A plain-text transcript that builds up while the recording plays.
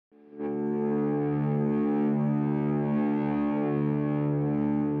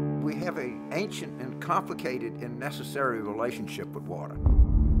have an ancient and complicated and necessary relationship with water.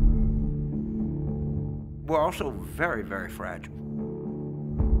 We're also very, very fragile.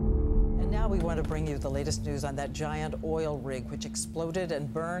 And now we want to bring you the latest news on that giant oil rig which exploded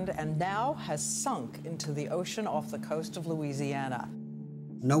and burned and now has sunk into the ocean off the coast of Louisiana.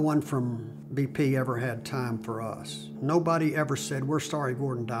 No one from BP ever had time for us. Nobody ever said, we're sorry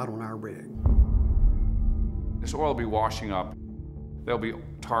Gordon died on our rig. This oil will be washing up. There'll be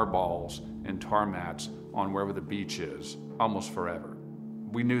tar balls and tar mats on wherever the beach is, almost forever.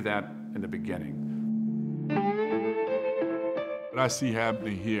 We knew that in the beginning. What I see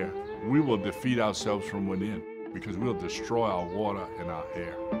happening here, we will defeat ourselves from within because we'll destroy our water and our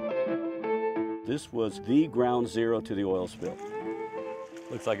air. This was the ground zero to the oil spill.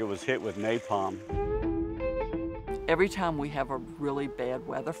 Looks like it was hit with napalm. Every time we have a really bad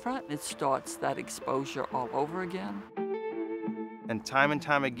weather front, it starts that exposure all over again. And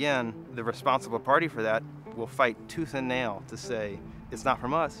time again, the responsible party for that will fight tooth and nail to say, it's not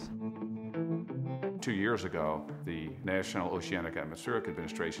from us. 2 years ago, the National Oceanic Atmospheric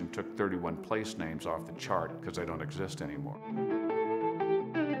Administration took 31 place names off the chart because they don't exist anymore.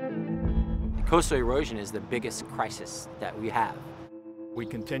 Coastal erosion is the biggest crisis that we have. We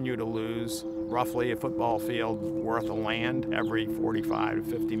continue to lose roughly a football field worth of land every 45 to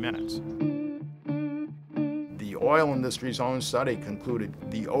 50 minutes. The oil industry's own study concluded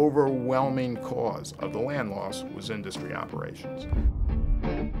the overwhelming cause of the land loss was industry operations.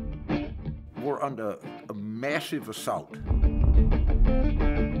 We're under a massive assault.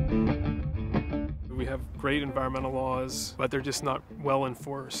 We have great environmental laws, but they're just not well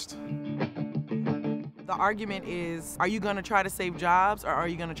enforced. The argument is, are you going to try to save jobs or are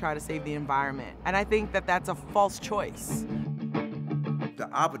you going to try to save the environment? And I think that that's a false choice. The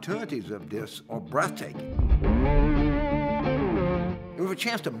opportunities of this are breathtaking. We have a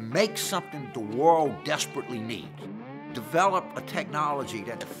chance to make something the world desperately needs. Develop a technology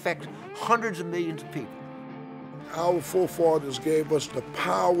that affects hundreds of millions of people. Our forefathers gave us the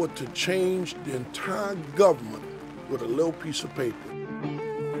power to change the entire government with a little piece of paper.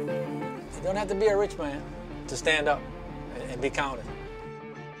 You don't have to be a rich man to stand up and be counted.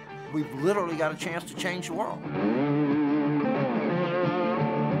 We've literally got a chance to change the world.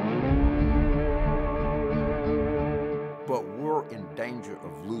 But we're in danger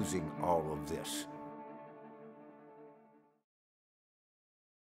of losing all of this.